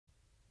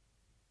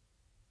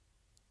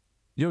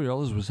Yo,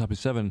 y'all, this was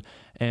Happy7,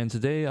 and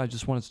today I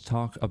just wanted to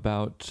talk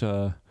about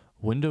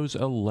Windows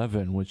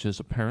 11, which is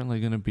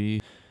apparently going to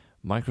be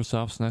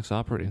Microsoft's next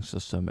operating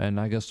system, and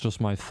I guess just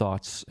my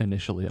thoughts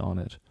initially on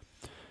it.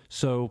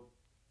 So,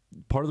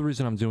 part of the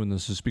reason I'm doing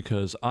this is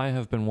because I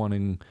have been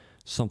wanting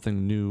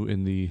something new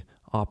in the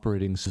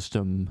operating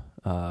system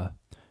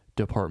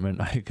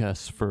department, I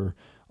guess, for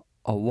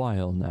a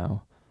while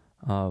now.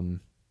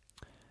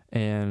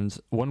 And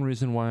one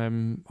reason why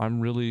I'm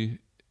really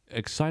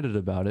excited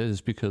about it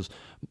is because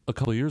a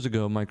couple of years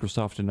ago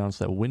Microsoft announced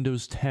that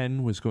Windows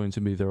 10 was going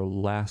to be their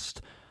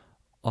last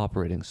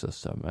operating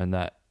system, and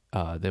that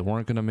they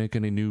weren't going to make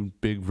any new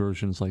big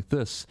versions like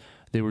this.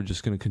 They were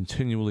just going to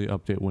continually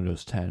update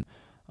Windows 10,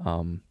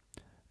 and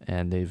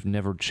they've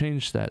never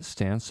changed that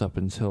stance up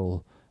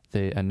until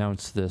they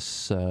announced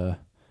this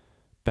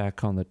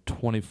back on the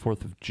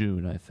 24th of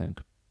June, I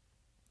think.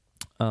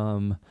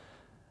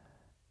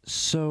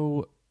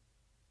 So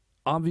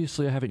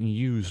obviously, I haven't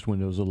used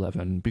Windows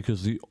 11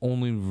 because the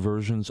only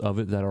versions of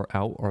it that are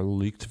out are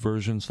leaked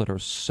versions that are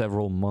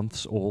several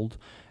months old,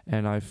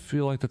 and I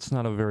feel like that's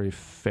not a very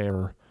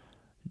fair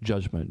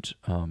judgment.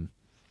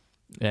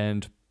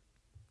 And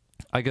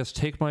I guess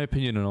take my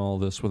opinion on all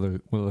this with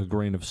a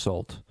grain of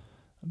salt,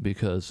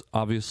 because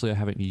obviously I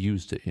haven't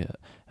used it yet,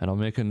 and I'll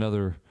make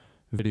another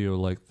video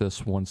like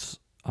this once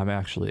I'm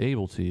actually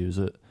able to use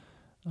it.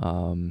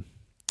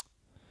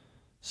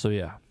 So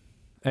yeah.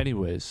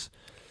 Anyways.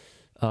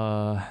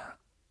 So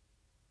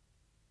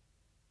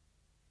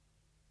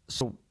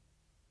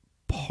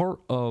part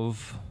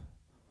of,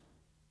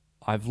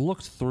 I've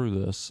looked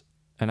through this,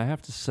 and I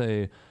have to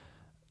say,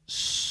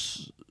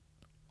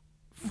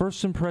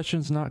 first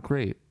impression's not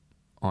great,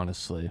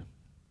 honestly.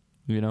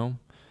 You know?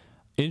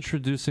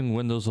 Introducing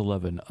Windows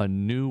 11, a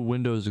new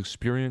Windows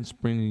experience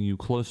bringing you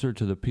closer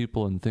to the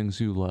people and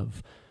things you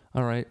love.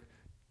 Alright,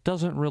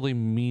 doesn't really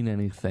mean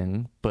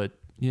anything, but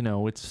you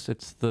know, it's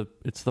the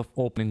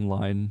opening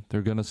line.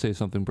 They're gonna say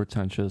something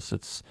pretentious.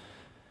 It's,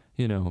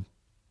 and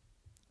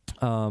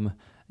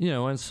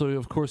so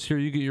of course here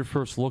you get your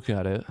first look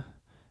at it,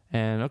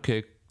 and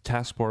okay,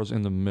 taskbar's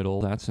in the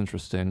middle. That's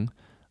interesting.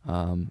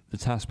 The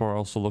taskbar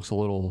also looks a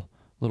little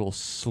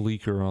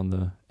sleeker on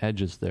the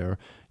edges there.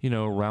 You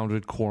know,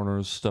 rounded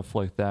corners, stuff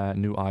like that.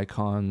 New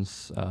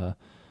icons.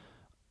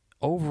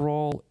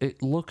 Overall,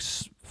 it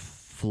looks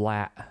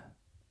flat.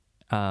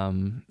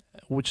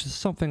 Which is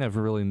something I've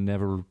really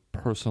never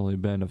personally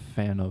been a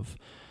fan of.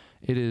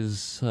 It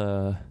is,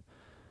 but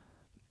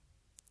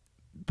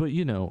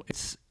you know,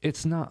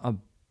 it's not a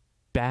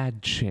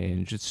bad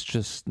change. It's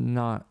just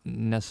not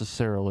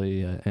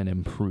necessarily an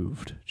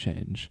improved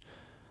change.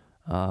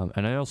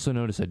 And I also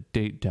notice a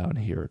date down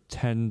here,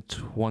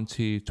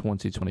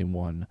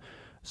 10/20/2021.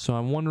 So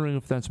I'm wondering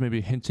if that's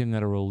maybe hinting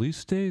at a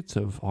release date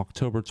of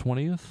October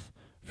 20th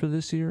for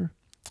this year.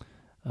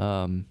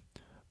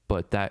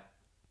 But that,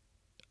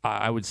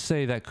 I would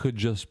say that could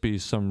just be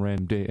some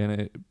random date,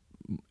 and it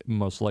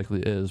most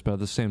likely is, but at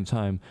the same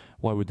time,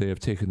 why would they have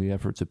taken the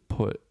effort to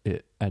put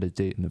it at a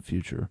date in the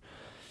future?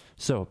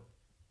 So,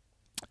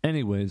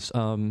 anyways,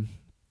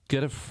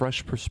 get a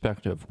fresh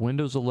perspective.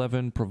 Windows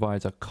 11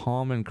 provides a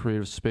calm and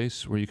creative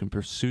space where you can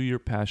pursue your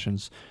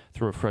passions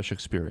through a fresh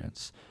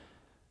experience.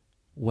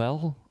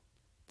 Well,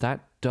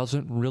 that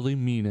doesn't really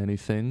mean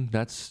anything.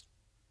 That's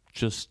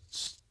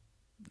just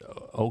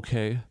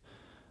okay.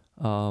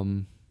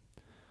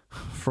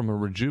 From a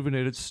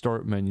rejuvenated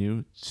start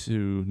menu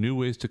to new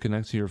ways to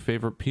connect to your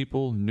favorite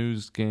people,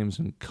 news, games,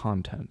 and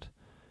content.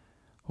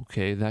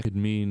 Okay, that could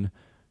mean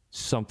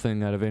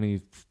something out of any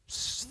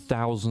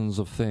thousands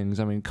of things.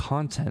 I mean,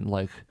 content,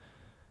 like,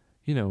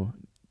 you know,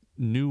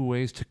 new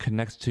ways to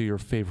connect to your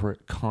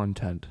favorite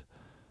content.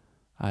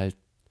 I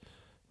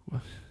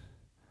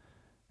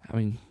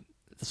mean,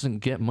 it doesn't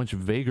get much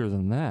vaguer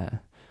than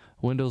that.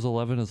 Windows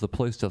 11 is the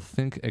place to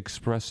think,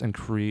 express, and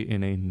create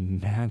in a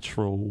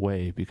natural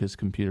way because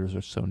computers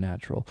are so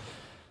natural.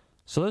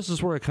 So this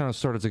is where I kind of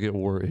started to get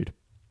worried.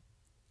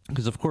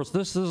 Because, of course,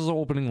 this is the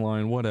opening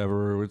line,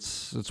 whatever,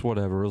 it's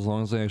whatever, as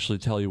long as they actually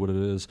tell you what it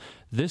is.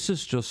 This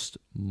is just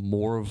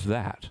more of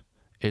that.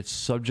 It's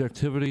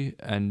subjectivity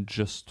and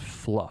just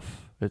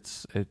fluff.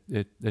 It's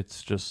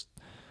just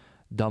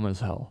dumb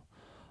as hell.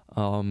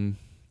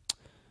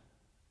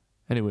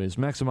 Anyways,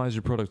 maximize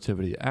your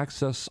productivity.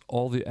 Access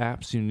all the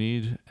apps you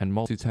need and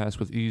multitask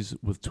with ease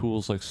with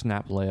tools like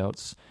Snap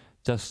Layouts,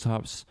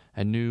 desktops,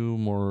 and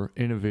more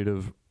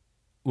intuitive,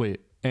 redocking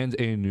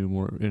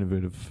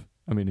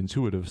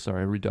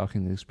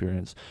the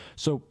experience.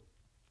 So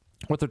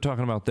what they're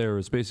talking about there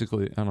is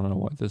basically, I don't know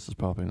why this is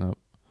popping up.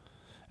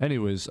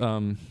 Anyways,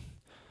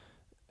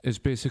 is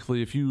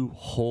basically if you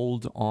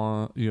hold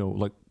on,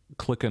 like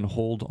click and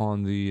hold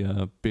on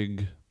the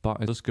big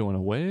button. Is this going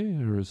away,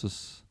 or is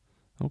this...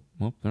 Oh,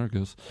 well, there it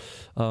goes.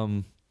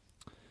 When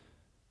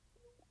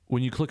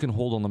you click and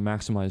hold on the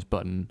maximize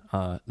button,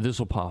 this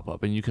will pop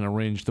up, and you can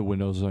arrange the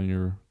windows on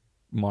your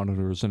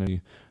monitors in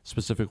a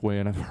specific way.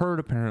 And I've heard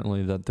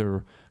apparently that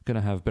they're going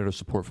to have better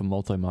support for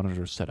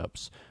multi-monitor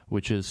setups,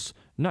 which is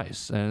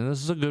nice. And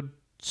this is a good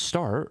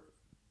start,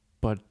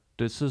 but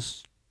this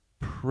is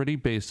pretty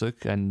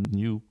basic, and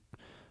you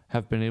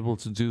have been able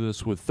to do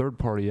this with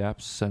third-party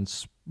apps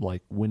since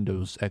like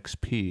Windows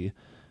XP.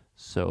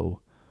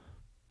 So,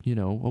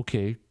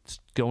 okay, it's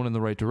going in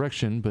the right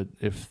direction, but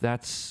if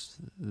that's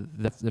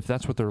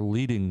what they're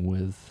leading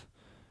with,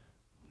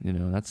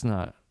 that's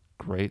not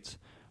great.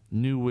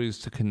 New ways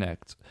to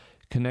connect.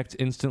 Connect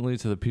instantly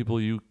to the people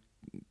you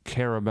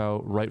care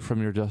about right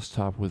from your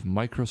desktop with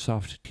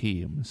Microsoft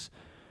Teams.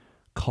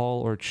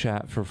 Call or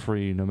chat for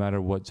free no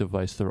matter what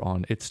device they're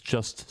on. It's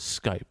just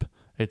Skype.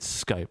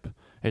 It's Skype.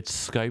 It's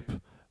Skype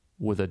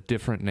with a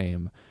different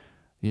name.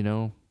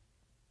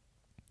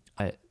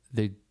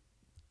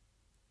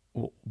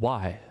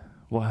 Why?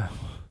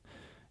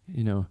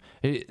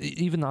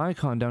 Even the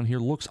icon down here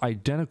looks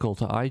identical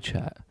to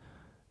iChat.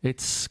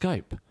 It's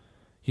Skype.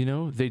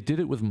 They did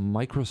it with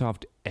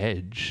Microsoft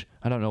Edge.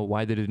 I don't know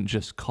why they didn't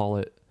just call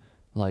it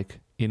like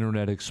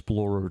Internet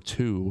Explorer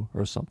 2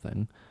 or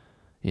something,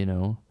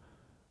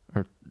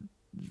 or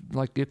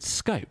like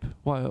it's Skype.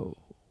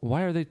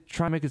 Why are they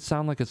trying to make it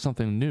sound like it's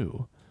something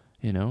new?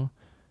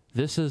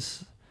 This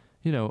is,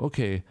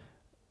 okay,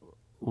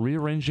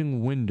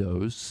 rearranging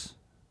windows.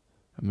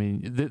 I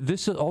mean,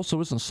 this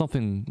also isn't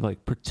something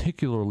like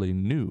particularly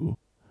new.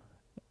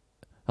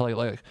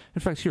 Like,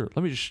 in fact, here,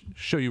 let me just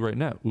show you right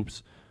now.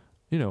 Oops.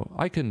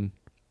 I can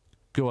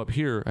go up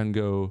here and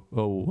go,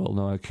 oh, well,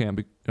 no, I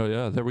can't. Oh,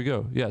 yeah, there we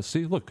go. Yeah,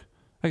 see, look,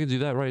 I can do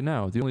that right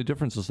now. The only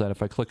difference is that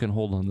if I click and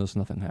hold on this,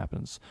 nothing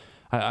happens.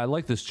 I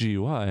like this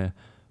GUI,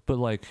 but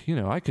like,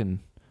 I can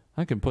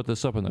put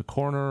this up in the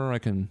corner. I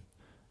can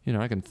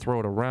throw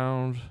it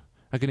around.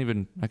 I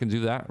can do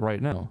that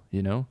right now,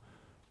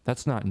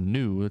 That's not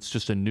new. It's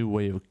just a new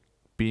way of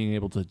being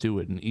able to do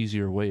it, an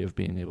easier way of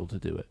being able to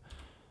do it.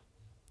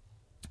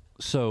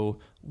 So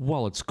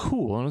while it's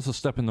cool and it's a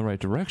step in the right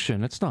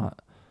direction, it's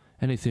not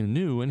anything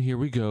new. And here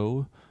we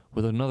go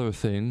with another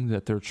thing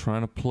that they're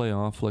trying to play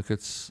off like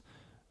it's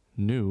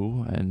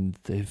new, and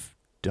they've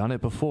done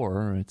it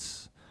before.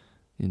 It's,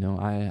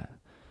 I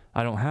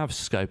don't have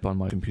Skype on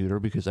my computer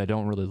because I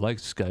don't really like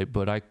Skype,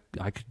 but I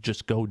could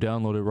just go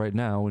download it right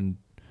now and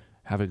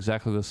have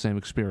exactly the same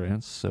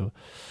experience. So,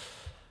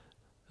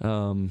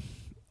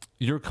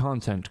 your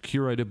content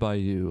curated by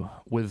you.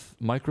 With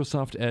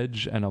Microsoft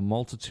Edge and a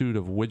multitude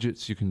of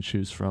widgets you can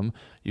choose from,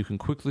 you can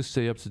quickly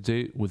stay up to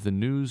date with the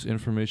news,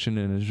 information,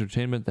 and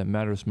entertainment that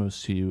matters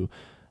most to you.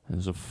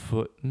 There's a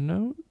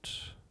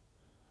footnote.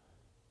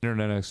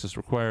 Internet access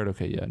required.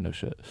 Okay, yeah, no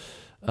shit.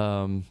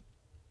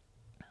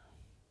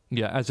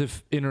 Yeah, as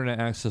if internet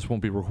access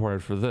won't be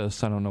required for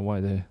this. I don't know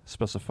why they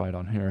specified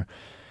on here.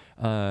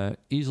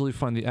 Easily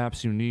find the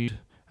apps you need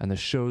and the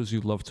shows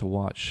you love to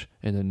watch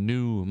in the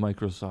new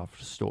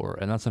Microsoft Store.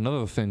 And that's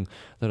another thing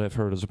that I've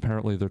heard is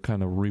apparently they're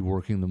kind of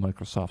reworking the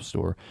Microsoft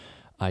Store.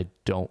 I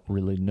don't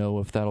really know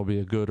if that'll be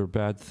a good or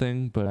bad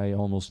thing, but I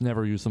almost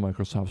never use the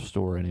Microsoft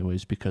Store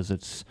anyways because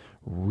it's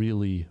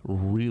really,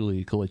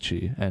 really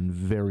glitchy and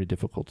very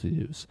difficult to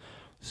use.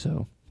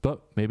 So,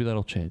 but maybe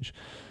that'll change.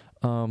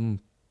 But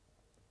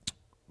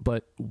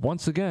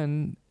once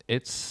again,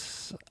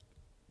 it's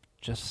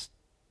just,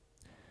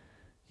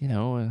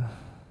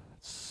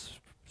 it's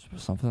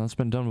something that's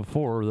been done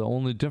before. The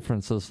only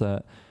difference is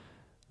that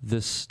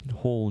this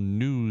whole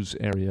news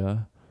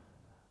area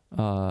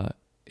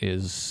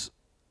is,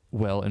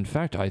 well, in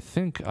fact, I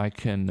think I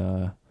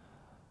can,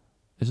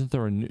 isn't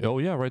there oh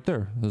yeah, right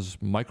there. There's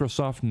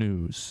Microsoft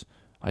News.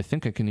 I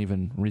think I can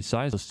even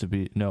resize this to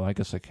be, no, I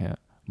guess I can't.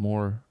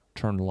 More,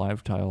 turn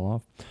live tile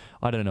off.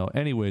 I don't know.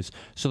 Anyways,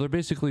 so they're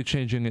basically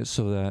changing it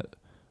so that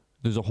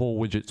there's a whole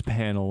widgets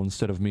panel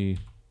instead of me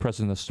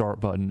pressing the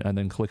start button and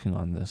then clicking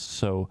on this.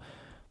 So,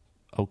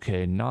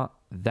 okay, not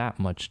that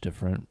much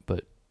different,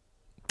 but,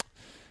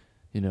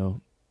 yeah,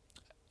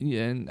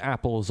 and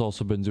Apple has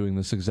also been doing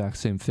this exact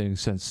same thing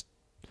since,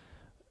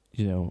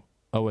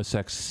 OS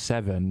X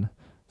 7.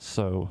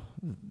 So,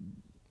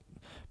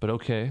 but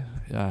okay.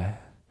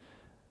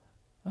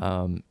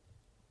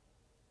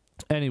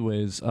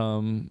 Anyways,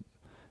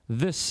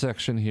 this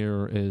section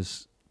here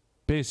is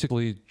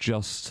basically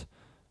just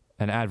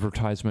an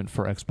advertisement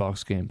for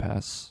Xbox Game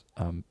Pass.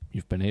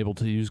 You've been able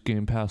to use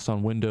Game Pass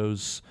on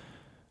Windows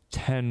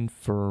 10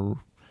 for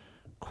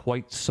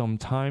quite some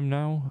time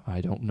now.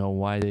 I don't know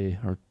why they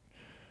are,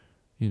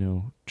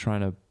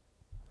 trying to,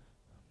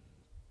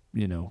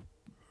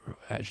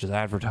 just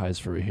advertise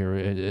for it here.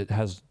 It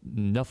has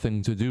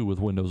nothing to do with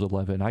Windows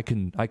 11. I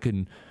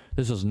can.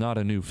 This is not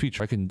a new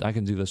feature. I can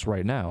do this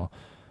right now.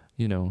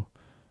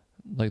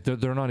 Like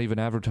they're not even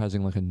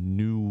advertising like a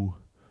new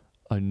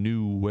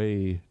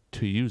way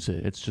to use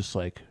it. It's just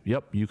like,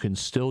 yep, you can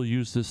still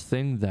use this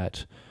thing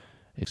that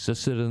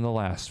existed in the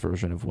last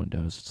version of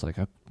Windows. It's like,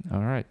 all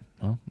right,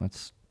 well,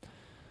 that's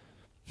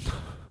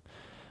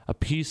a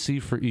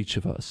PC for each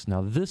of us.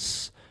 Now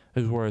this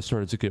is where I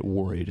started to get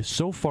worried.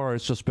 So far,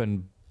 it's just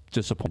been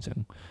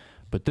disappointing,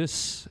 but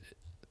this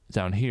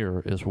down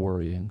here is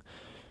worrying.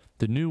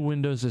 The new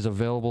Windows is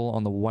available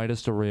on the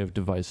widest array of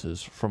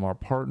devices from our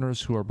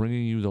partners who are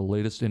bringing you the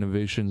latest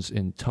innovations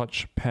in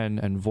touch, pen,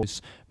 and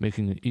voice,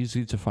 making it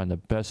easy to find the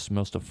best,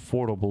 most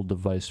affordable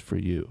device for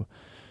you.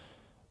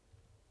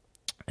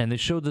 And they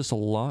showed this a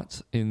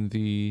lot in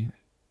the,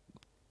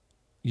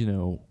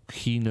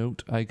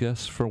 keynote, I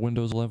guess, for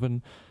Windows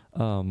 11.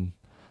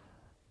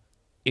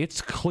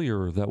 It's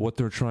clear that what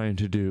they're trying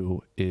to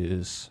do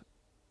is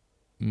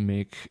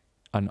make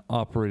an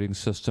operating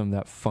system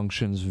that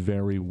functions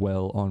very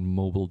well on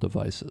mobile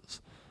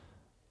devices.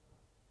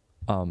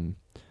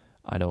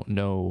 I don't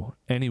know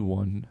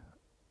anyone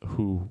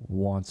who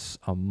wants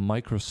a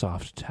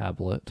Microsoft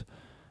tablet.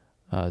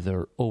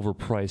 They're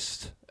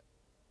overpriced.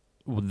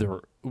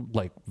 They're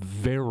like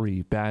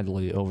very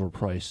badly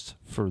overpriced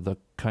for the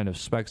kind of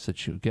specs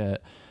that you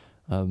get.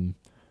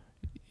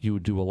 You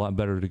would do a lot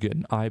better to get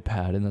an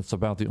iPad, and that's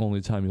about the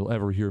only time you'll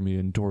ever hear me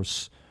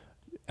endorse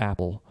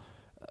Apple.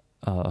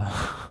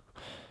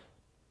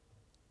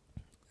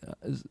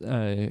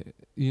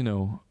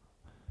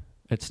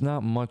 It's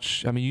not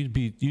much. I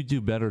mean, you'd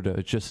do better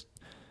to just,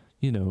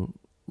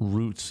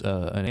 root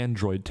an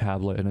Android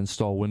tablet and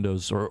install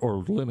Windows or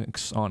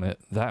Linux on it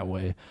that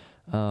way.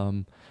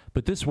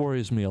 But this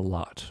worries me a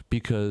lot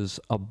because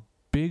a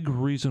big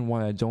reason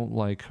why I don't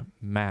like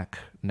Mac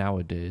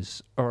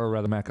nowadays, or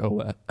rather Mac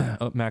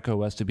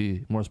OS to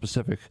be more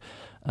specific,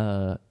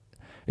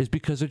 is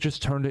because it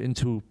just turned it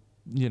into,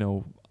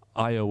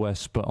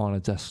 iOS but on a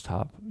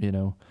desktop.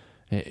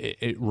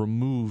 It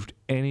removed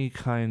any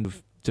kind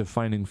of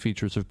defining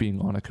features of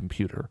being on a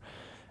computer.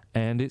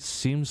 And it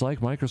seems like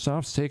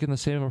Microsoft's taking the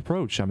same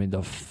approach. I mean,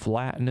 the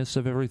flatness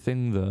of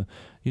everything, the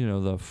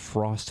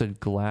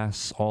frosted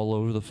glass all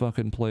over the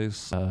fucking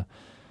place,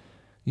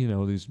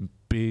 these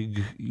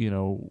big,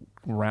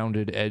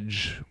 rounded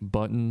edge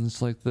buttons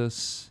like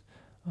this.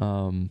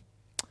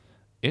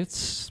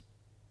 It's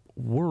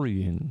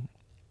worrying.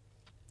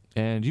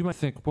 And you might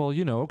think, well,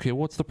 okay,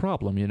 what's the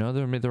problem?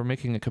 They're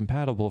making it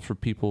compatible for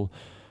people,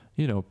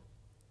 if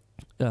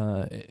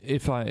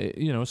I,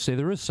 say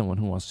there is someone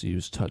who wants to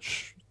use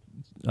touch,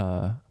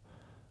 like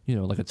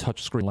a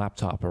touch screen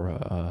laptop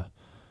or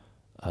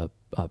a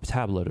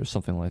tablet or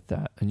something like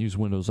that and use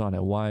Windows on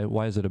it.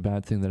 Why is it a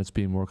bad thing that it's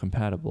being more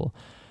compatible?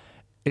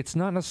 It's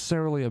not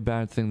necessarily a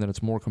bad thing that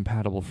it's more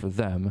compatible for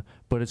them,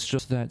 but it's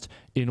just that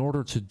in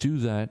order to do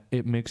that,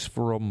 it makes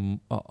for a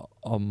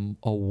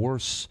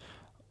worse,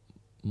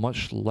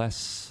 much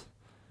less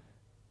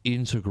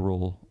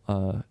integral,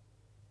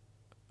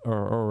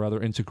 or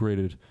rather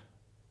integrated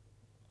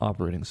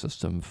operating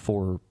system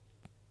for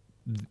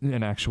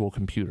an actual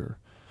computer.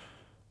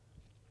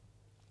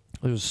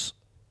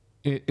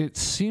 It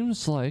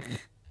seems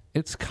like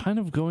it's kind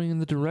of going in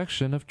the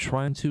direction of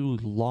trying to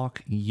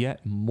lock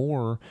yet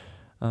more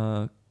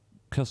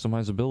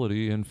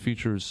customizability and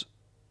features,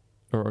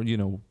 or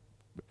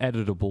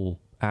editable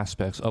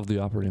aspects of the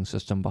operating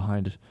system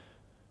behind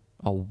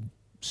a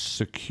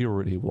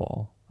security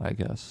wall, I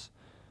guess.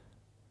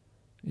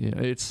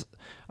 I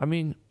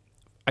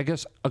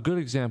guess a good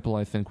example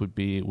I think would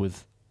be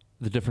with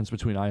the difference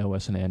between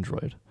iOS and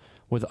Android.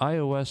 With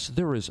iOS,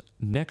 there is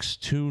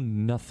next to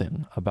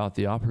nothing about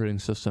the operating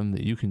system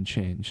that you can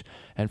change.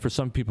 And for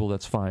some people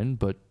that's fine,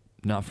 but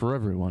not for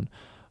everyone.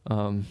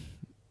 And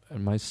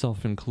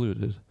myself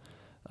included.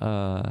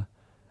 And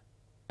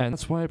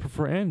that's why I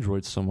prefer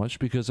Android so much,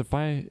 because if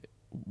I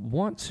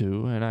want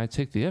to, and I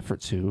take the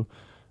effort to,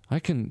 I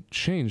can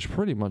change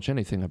pretty much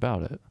anything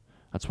about it.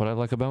 That's what I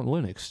like about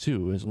Linux,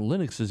 too.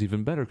 Linux is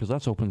even better because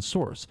that's open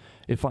source.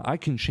 If I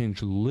can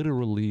change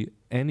literally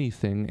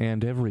anything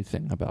and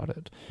everything about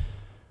it.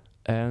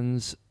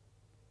 And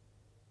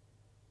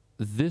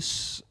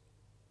this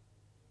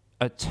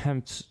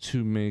attempt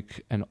to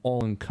make an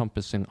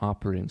all-encompassing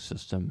operating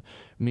system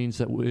means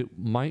that it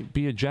might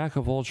be a jack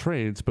of all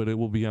trades, but it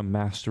will be a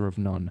master of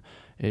none.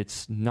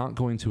 It's not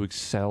going to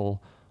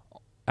excel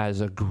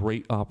as a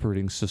great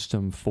operating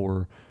system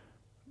for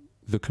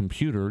the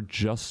computer,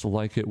 just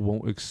like it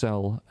won't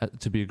excel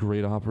to be a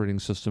great operating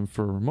system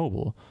for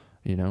mobile.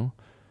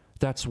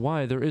 That's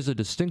why there is a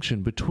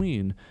distinction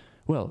between,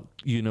 well,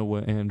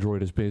 what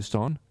Android is based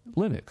on?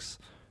 Linux,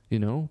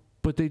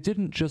 but they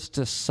didn't just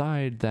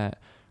decide that,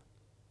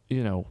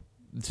 to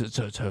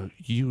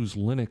use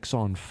Linux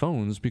on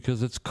phones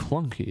because it's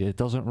clunky. It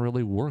doesn't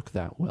really work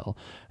that well.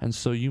 And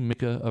so you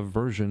make a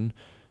version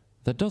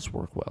that does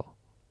work well.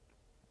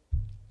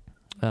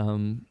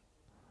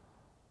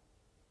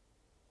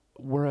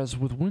 Whereas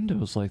with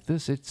Windows like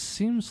this, it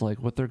seems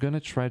like what they're going to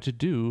try to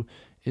do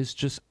is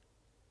just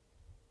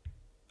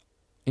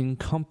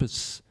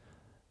encompass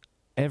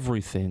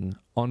everything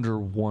under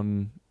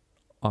one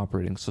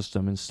operating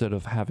system instead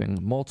of having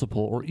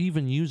multiple, or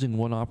even using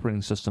one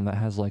operating system that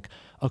has like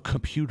a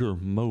computer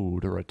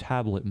mode or a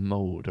tablet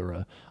mode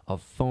or a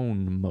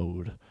phone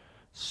mode.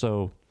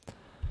 So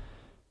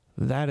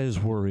that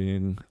is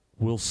worrying.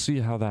 We'll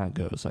see how that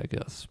goes, I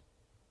guess.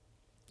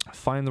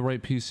 Find the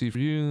right PC for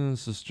you.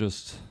 This is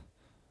just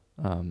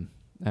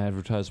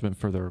advertisement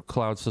for their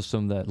cloud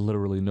system that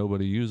literally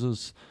nobody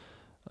uses.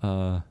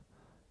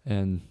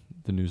 And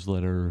the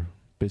newsletter,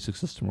 basic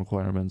system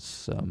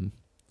requirements, and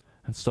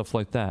stuff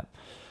like that.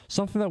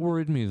 Something that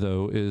worried me,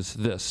 though, is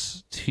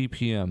this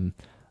TPM.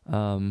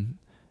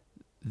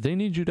 They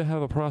need you to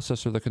have a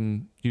processor that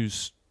can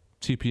use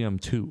TPM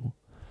too.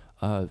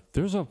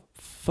 There's a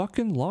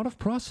fucking lot of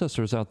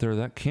processors out there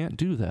that can't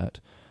do that.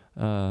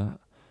 Not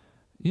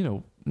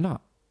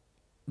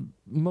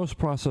most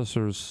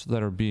processors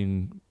that are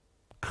being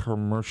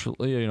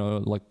commercially,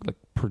 like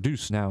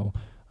produced now,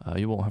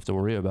 you won't have to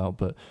worry about.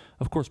 But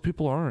of course,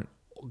 people aren't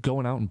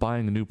going out and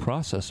buying a new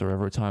processor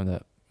every time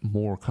that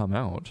more come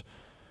out.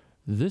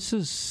 This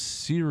is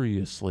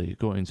seriously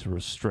going to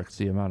restrict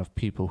the amount of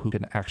people who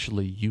can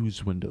actually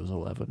use Windows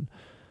 11.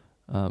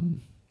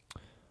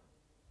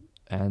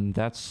 And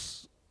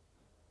that's,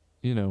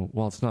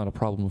 while it's not a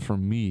problem for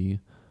me,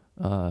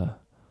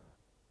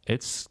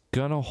 it's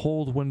gonna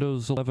hold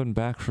Windows 11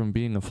 back from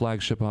being a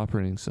flagship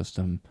operating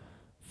system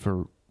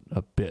for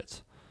a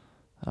bit.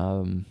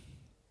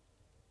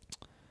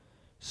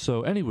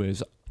 So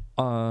anyways,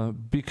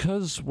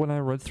 because when I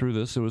read through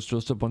this, it was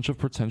just a bunch of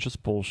pretentious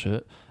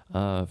bullshit,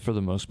 for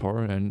the most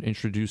part, and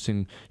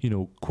introducing,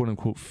 quote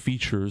unquote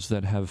features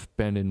that have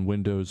been in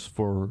Windows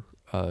for,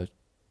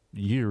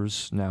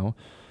 years now.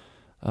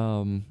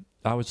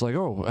 I was like,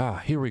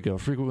 here we go.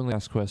 Frequently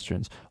asked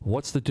questions.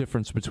 What's the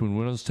difference between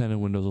Windows 10 and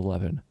Windows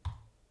 11?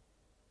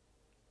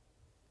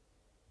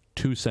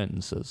 2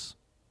 sentences.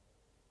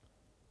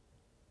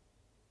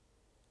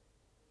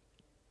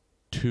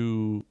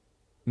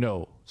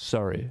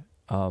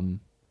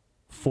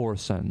 4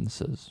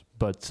 sentences,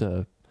 but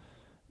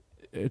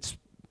it's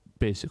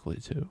basically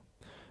 2.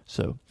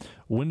 So,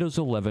 Windows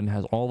 11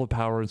 has all the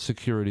power and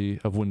security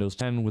of Windows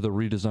 10 with a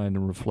redesigned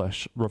and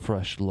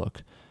refreshed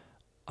look.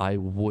 I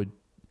would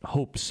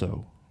hope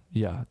so.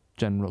 Yeah,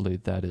 generally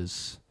that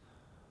is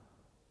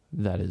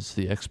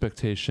the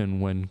expectation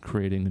when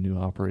creating a new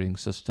operating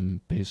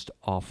system based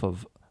off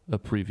of a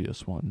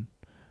previous one.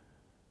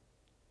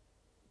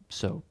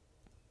 So,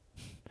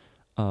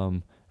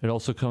 it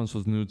also comes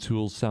with new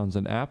tools, sounds,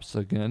 and apps.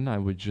 Again, I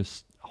would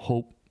just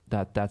hope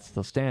that that's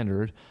the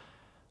standard.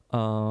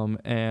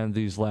 And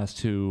these last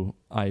 2,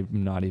 I'm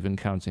not even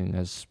counting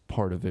as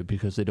part of it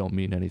because they don't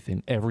mean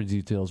anything. Every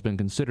detail has been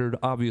considered.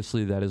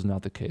 Obviously, that is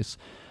not the case.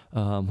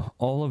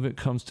 All of it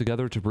comes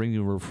together to bring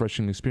you a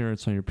refreshing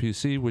experience on your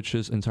PC, which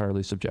is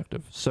entirely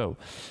subjective. So,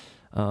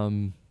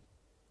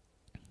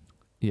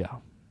 yeah,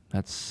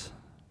 that's...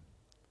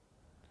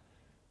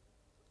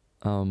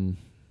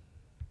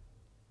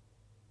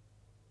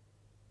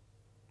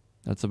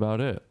 that's about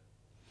it.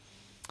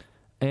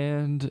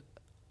 And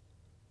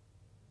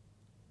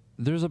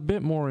there's a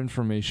bit more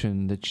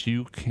information that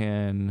you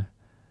can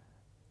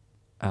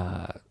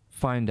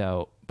find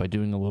out by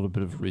doing a little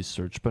bit of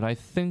research. But I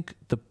think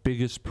the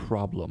biggest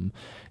problem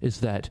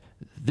is that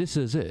this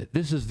is it.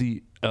 This is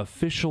the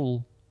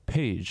official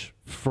page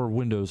for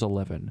Windows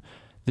 11.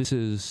 This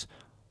is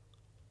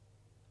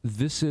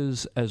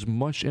as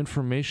much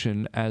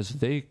information as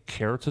they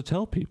care to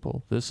tell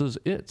people. This is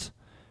it.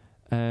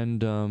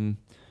 And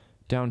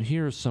down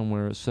here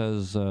somewhere it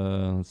says,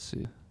 let's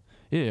see.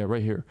 Yeah,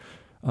 right here.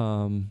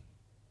 Oh,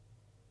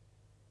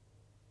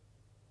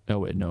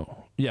 wait,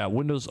 no. Yeah,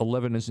 Windows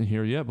 11 isn't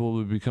here yet, but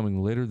will be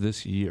coming later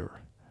this year.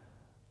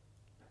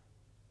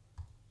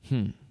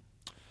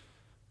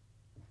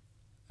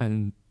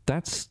 And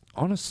that's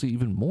honestly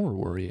even more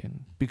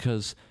worrying,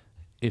 because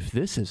if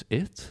this is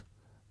it,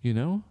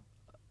 I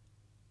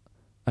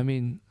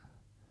mean,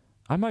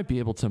 I might be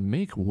able to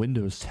make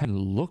Windows 10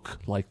 look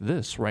like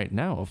this right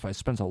now if I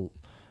spent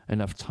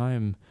enough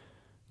time,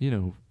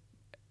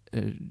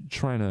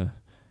 trying to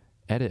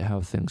edit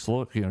how things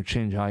look,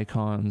 change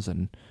icons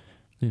and,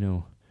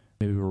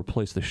 maybe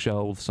replace the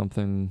shell with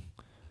something.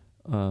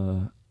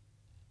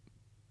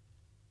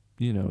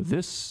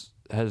 This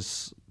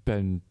has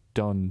been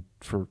done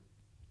for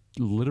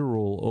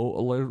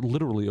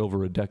literally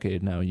over a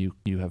decade now. You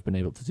have been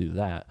able to do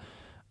that.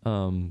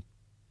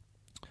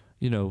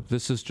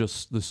 This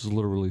is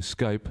literally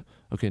Skype.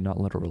 Okay, not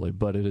literally,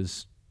 but it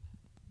is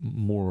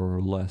more or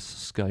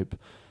less Skype.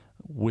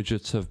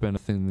 Widgets have been a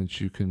thing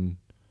that you can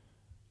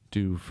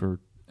do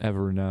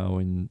forever now,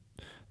 and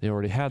they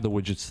already had the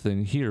widgets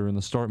thing here in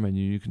the start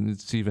menu.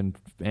 It's even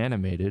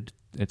animated.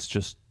 It's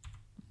just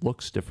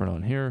looks different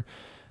on here.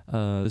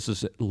 This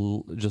is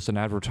just an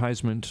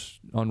advertisement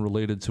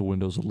unrelated to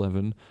Windows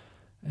 11,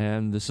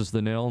 and this is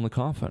the nail in the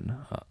coffin.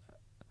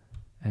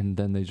 And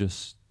then they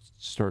just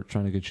start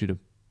trying to get you to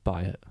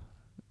buy it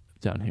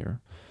down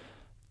here,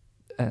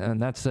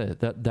 and that's it.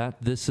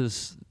 This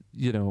is,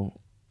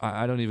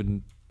 I don't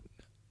even.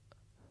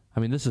 I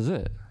mean, this is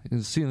it. You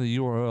can see in the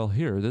URL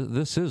here.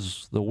 This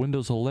is the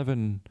Windows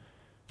 11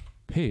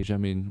 page. I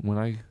mean,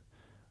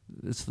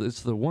 it's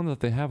the one that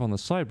they have on the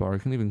sidebar. I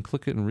can even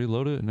click it and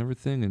reload it and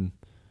everything, and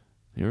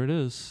here it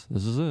is.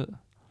 This is it.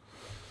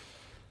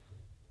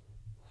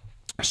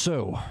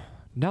 So,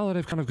 now that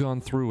I've kind of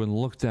gone through and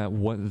looked at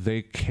what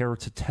they care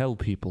to tell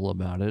people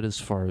about it,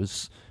 as far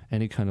as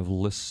any kind of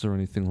lists or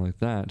anything like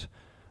that,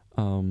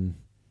 I'm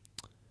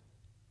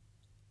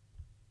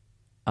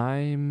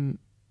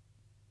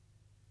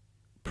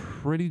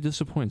pretty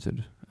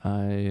disappointed.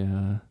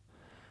 I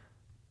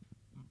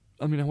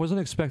mean, I wasn't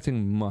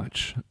expecting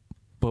much,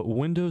 but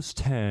Windows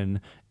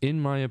 10,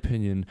 in my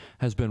opinion,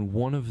 has been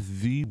one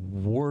of the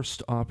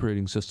worst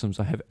operating systems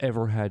I have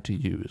ever had to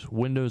use.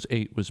 Windows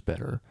 8 was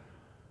better.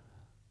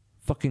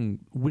 Fucking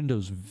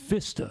Windows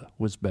Vista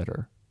was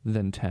better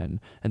than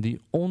 10. And the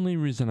only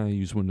reason I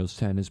use Windows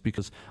 10 is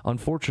because,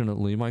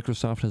 unfortunately,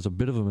 Microsoft has a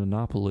bit of a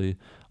monopoly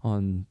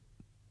on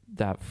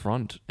that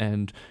front,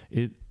 and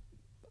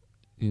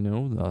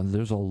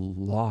there's a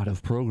lot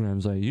of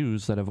programs I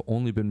use that have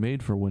only been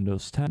made for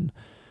Windows 10.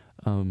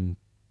 And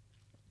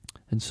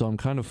so I'm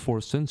kind of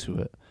forced into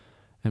it.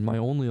 And my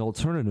only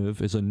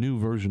alternative is a new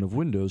version of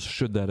Windows,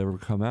 should that ever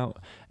come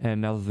out. And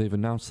now that they've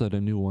announced that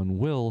a new one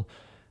will,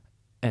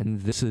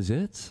 and this is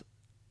it,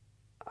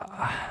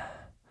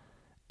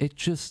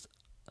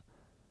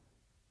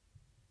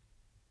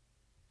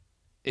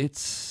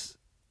 it's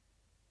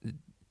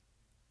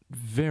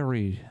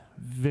very,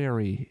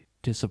 very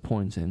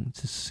disappointing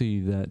to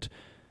see that,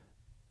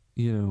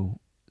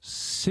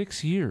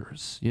 6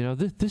 years,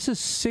 this is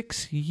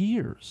 6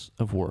 years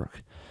of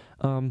work.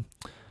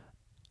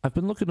 I've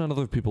been looking at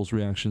other people's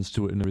reactions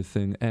to it and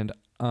everything, and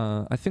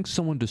I think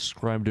someone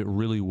described it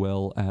really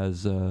well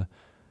as,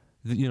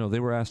 they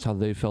were asked how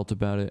they felt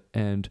about it,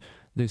 and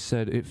they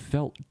said it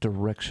felt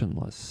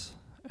directionless.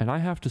 And I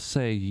have to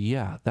say,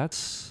 yeah,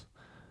 that's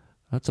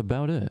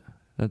about it.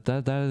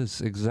 That is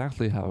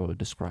exactly how I would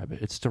describe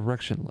it. It's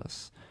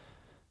directionless.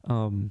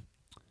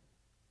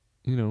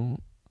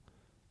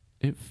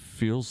 It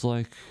feels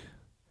like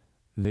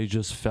they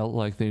just felt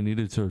like they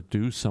needed to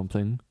do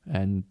something,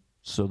 and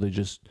so they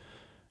just,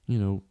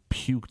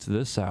 puked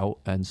this out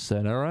and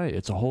said, all right,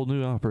 it's a whole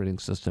new operating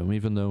system,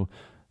 even though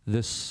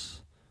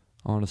this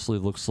honestly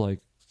looks like,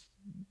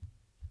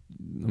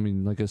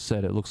 like I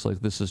said, it looks like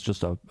this is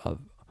just a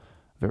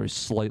very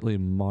slightly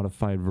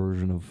modified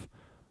version of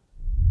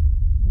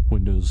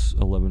Windows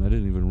 11. I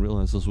didn't even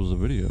realize this was a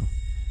video.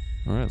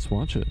 All right, let's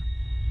watch it.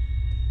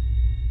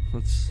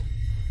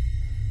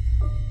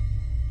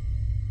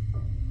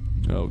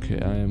 Okay,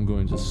 I am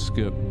going to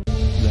skip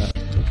that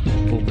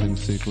opening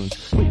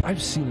sequence. Wait,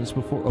 I've seen this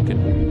before.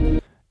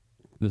 Okay.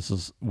 This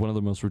is one of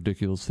the most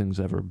ridiculous things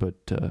ever, but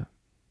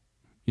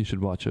you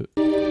should watch it.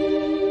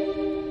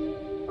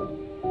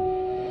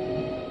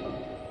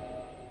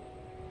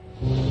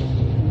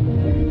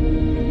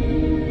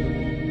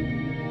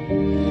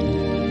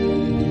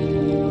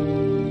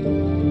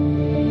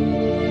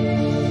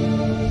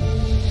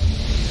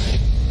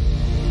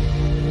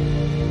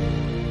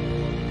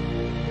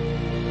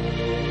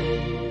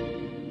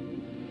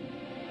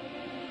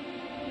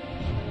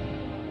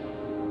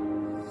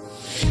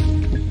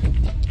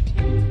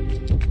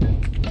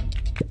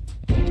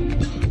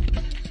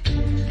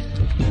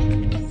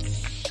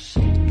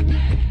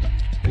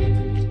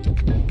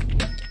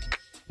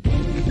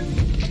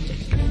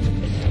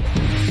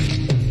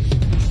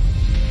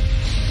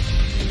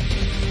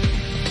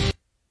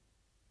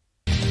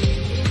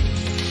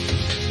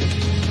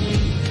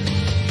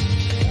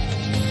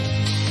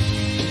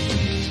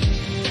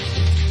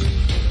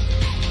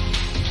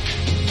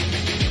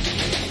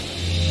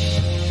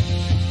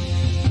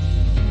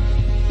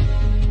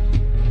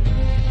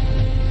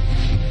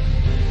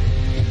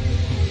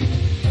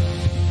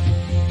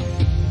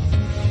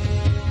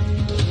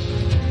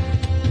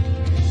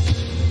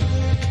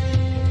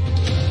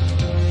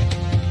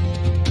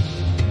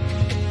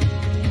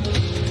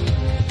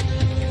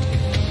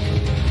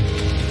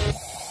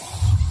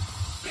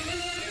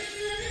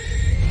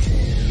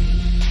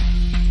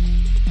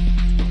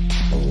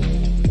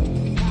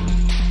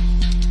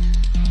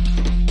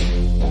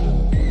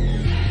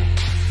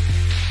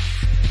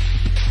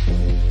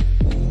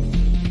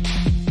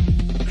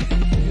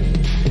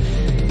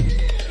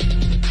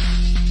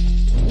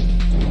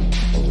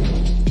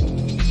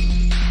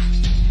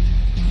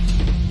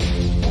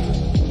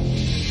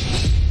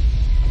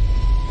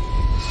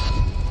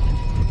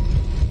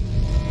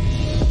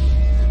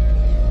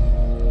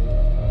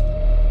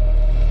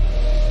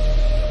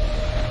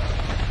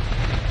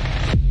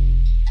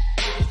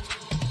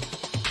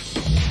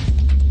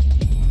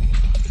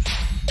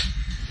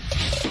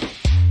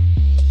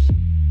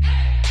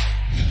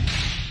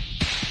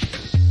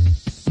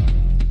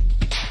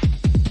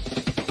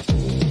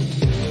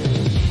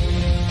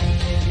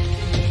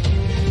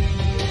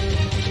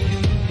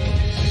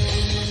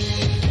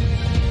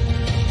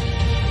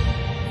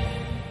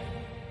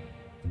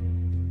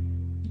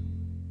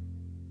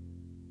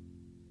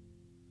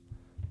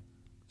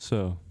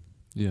 So,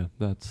 yeah,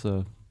 that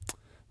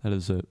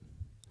is it.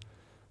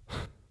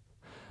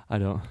 I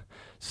don't.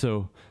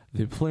 So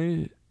they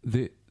play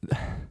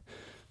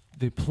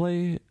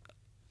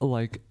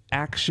like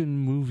action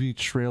movie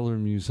trailer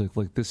music.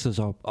 Like this is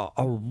a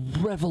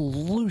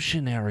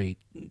revolutionary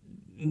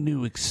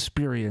new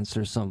experience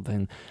or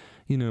something.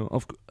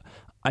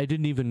 I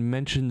didn't even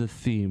mention the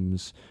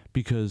themes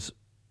because,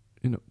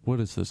 what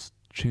is this?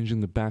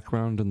 Changing the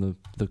background and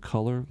the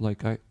color?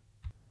 Like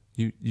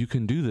you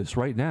can do this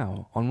right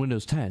now on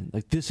Windows 10.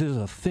 Like this is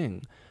a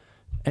thing.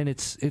 And it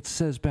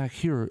says back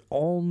here,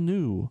 all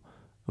new.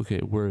 Okay,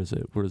 where is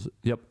it?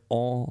 Yep,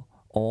 well,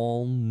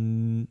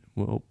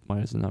 why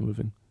is it not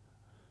moving?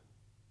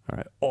 All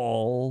right,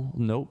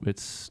 nope,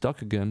 it's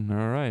stuck again.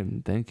 All right,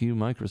 thank you,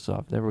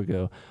 Microsoft. There we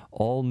go.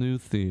 All new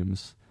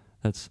themes.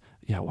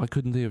 Why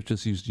couldn't they have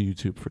just used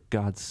YouTube, for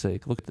God's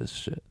sake? Look at this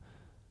shit.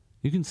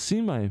 You can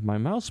see my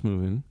mouse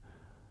moving.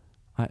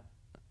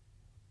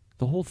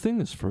 The whole thing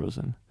is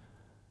frozen.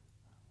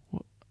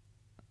 What?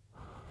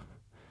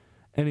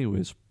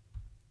 Anyways,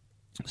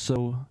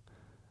 so,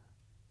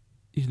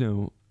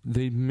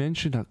 they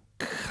mentioned a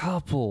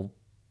couple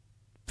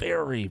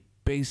very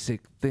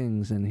basic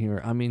things in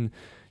here. I mean,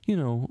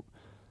 I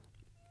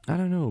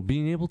don't know,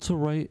 being able to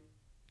write,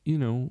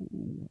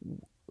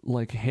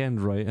 like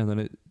handwrite, and then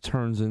it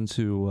turns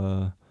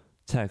into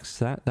text.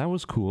 That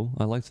was cool.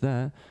 I liked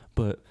that.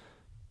 But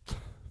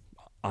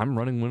I'm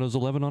running Windows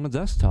 11 on a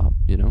desktop,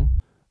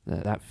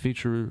 That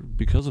feature,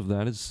 because of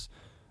that, is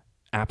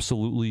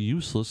absolutely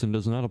useless and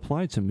does not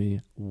apply to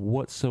me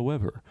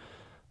whatsoever.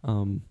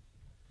 I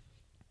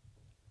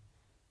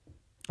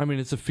mean,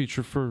 it's a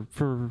feature for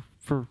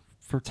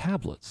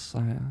tablets.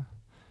 I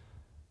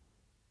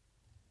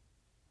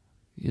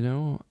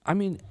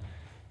mean,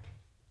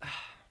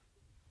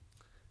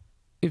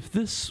 if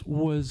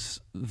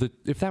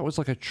that was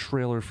like a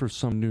trailer for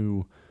some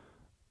new,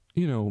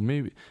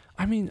 maybe,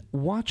 I mean,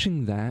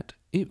 watching that,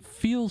 it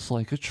feels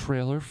like a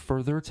trailer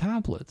for their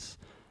tablets.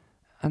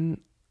 And,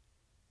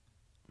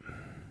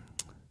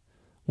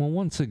 well,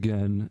 once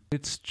again,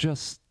 it's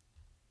just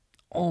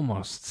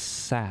almost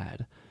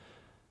sad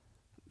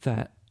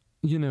that,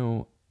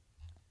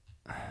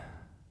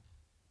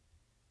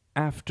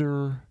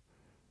 after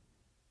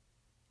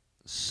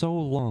so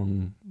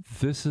long,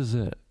 this is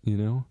it,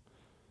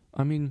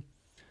 I mean,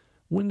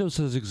 Windows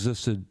has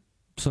existed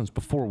since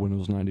before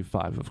Windows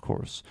 95, of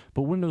course,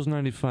 but Windows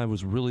 95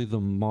 was really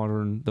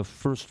the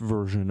first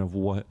version of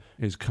what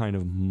is kind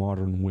of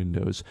modern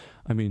Windows.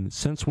 I mean,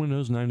 since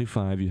Windows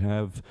 95, you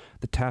have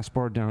the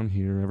taskbar down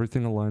here,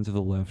 everything aligned to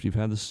the left, you've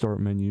had the start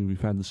menu,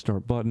 you've had the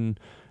start button,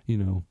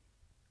 you've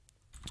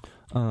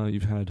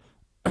had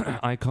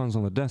icons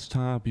on the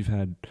desktop, you've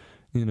had,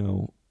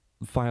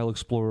 File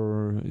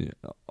Explorer,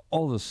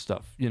 all this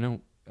stuff,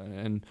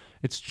 and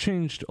it's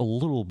changed a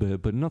little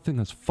bit, but nothing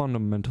has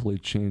fundamentally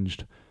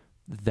changed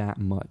that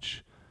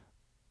much.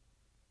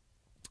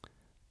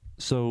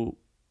 So,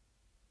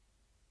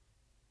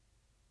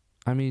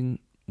 I mean,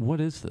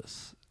 what is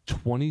this?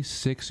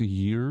 26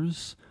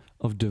 years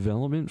of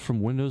development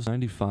from Windows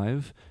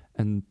 95,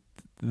 and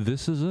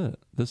this is it.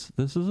 This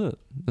is it.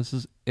 This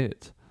is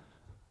it.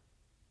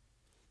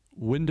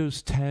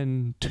 Windows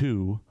 10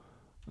 2,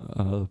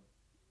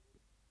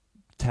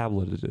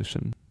 tablet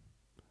edition.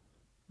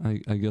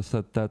 I guess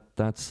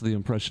that's the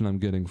impression I'm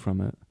getting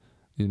from it.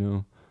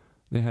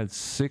 They had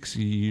 6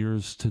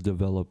 years to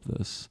develop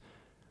this.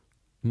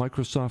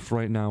 Microsoft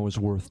right now is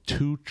worth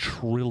 $2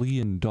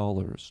 trillion.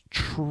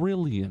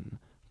 Trillion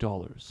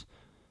dollars.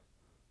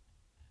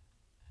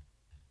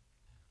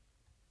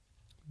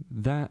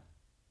 That,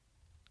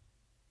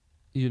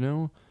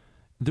 there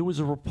was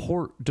a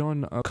report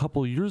done a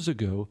couple years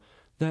ago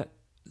that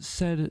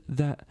said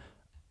that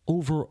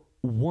over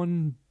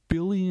 1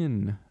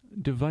 billion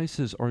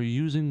devices are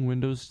using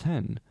Windows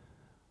 10.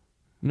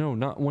 No,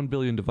 not 1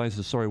 billion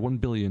devices, sorry, 1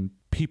 billion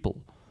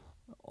people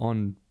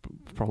on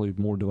probably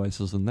more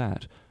devices than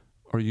that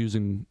are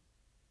using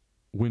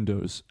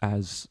Windows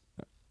as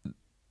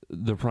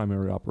the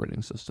primary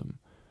operating system.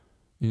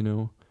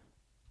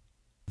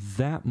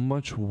 That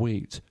much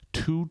weight,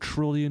 $2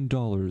 trillion,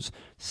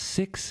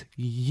 6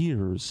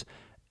 years,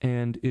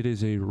 and it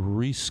is a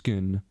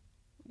reskin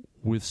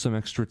with some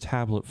extra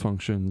tablet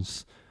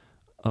functions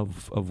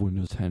of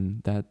Windows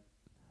 10. That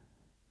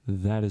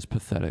is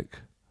pathetic.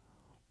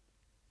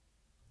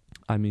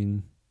 I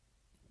mean,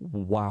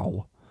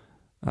 wow.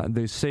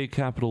 They say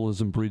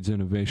capitalism breeds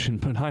innovation,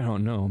 but I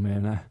don't know,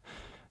 man.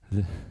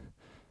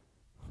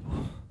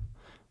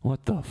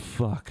 What the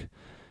fuck?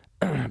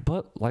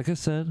 But, like I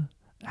said,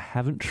 I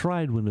haven't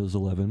tried Windows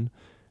 11.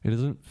 It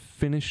isn't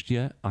finished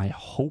yet, I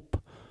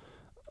hope.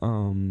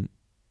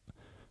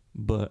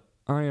 But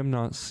I am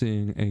not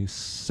seeing a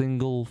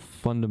single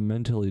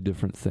fundamentally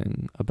different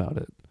thing about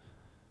it.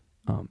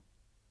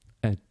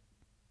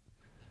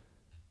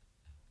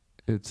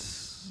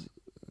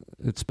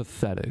 It's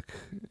pathetic.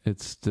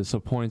 It's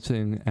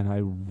disappointing, and I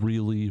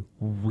really,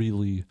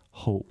 really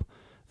hope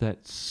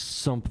that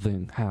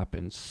something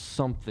happens,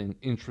 something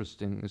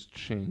interesting is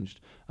changed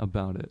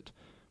about it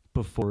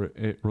before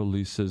it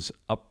releases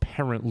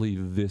apparently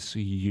this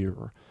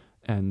year.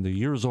 And the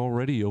year's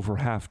already over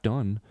half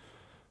done.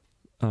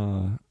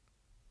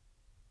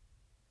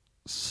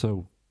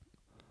 So,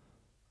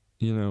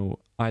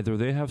 either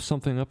they have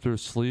something up their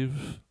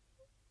sleeve,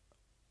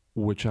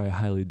 which I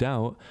highly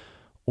doubt,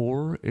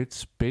 or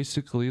it's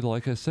basically,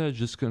 like I said,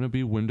 just going to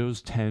be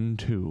Windows 10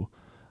 2.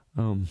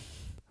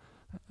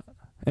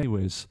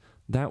 Anyways,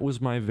 that was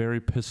my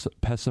very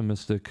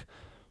pessimistic,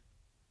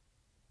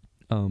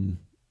 I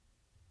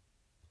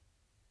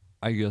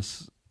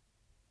guess,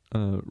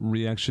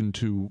 reaction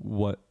to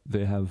what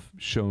they have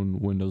shown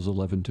Windows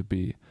 11 to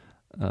be.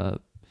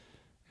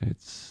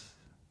 It's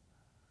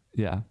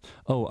yeah.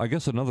 Oh, I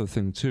guess another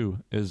thing too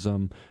is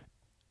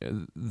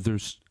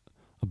there's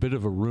a bit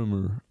of a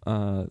rumor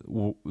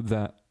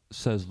that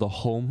says the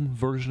home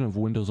version of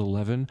Windows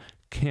 11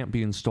 can't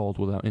be installed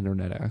without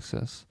internet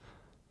access.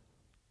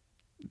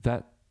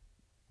 That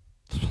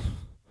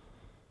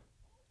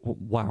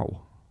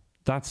wow,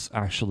 that's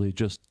actually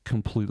just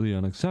completely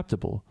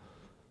unacceptable.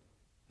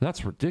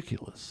 That's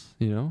ridiculous,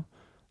 you know?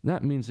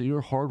 That means that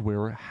your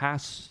hardware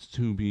has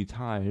to be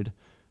tied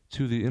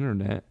to the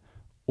internet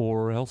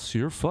or else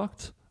you're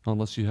fucked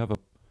unless you have a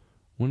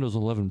Windows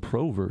 11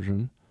 Pro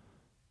version.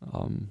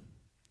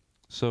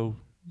 So,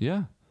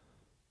 yeah.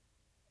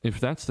 If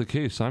that's the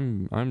case,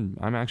 I'm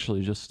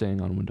actually just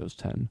staying on Windows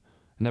 10.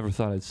 I never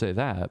thought I'd say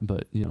that,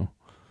 but, you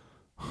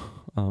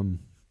know.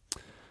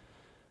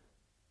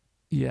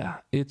 Yeah,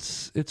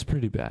 it's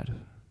pretty bad.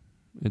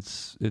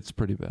 It's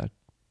pretty bad.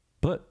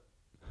 But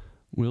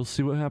we'll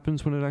see what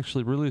happens when it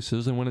actually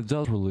releases, and when it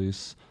does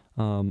release,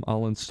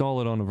 I'll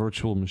install it on a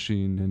virtual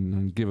machine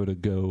and give it a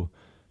go,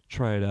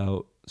 try it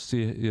out,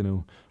 see, you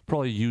know,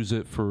 probably use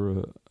it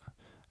for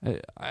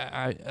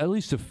at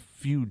least a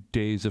few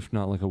days, if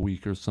not like a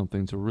week or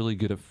something, to really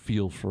get a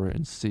feel for it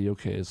and see,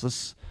 okay, is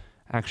this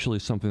actually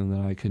something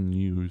that I can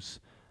use?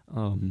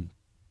 And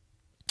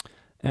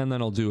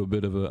then I'll do a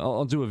bit of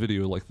I'll do a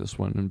video like this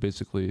one and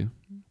basically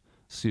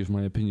see if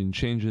my opinion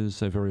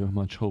changes. I very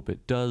much hope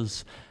it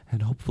does,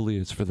 and hopefully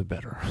it's for the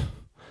better.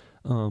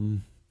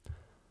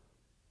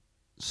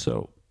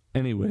 So,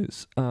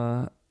 anyways,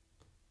 I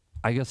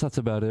guess that's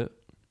about it.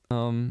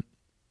 And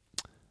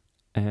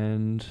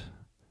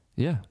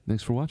yeah,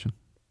 thanks for watching.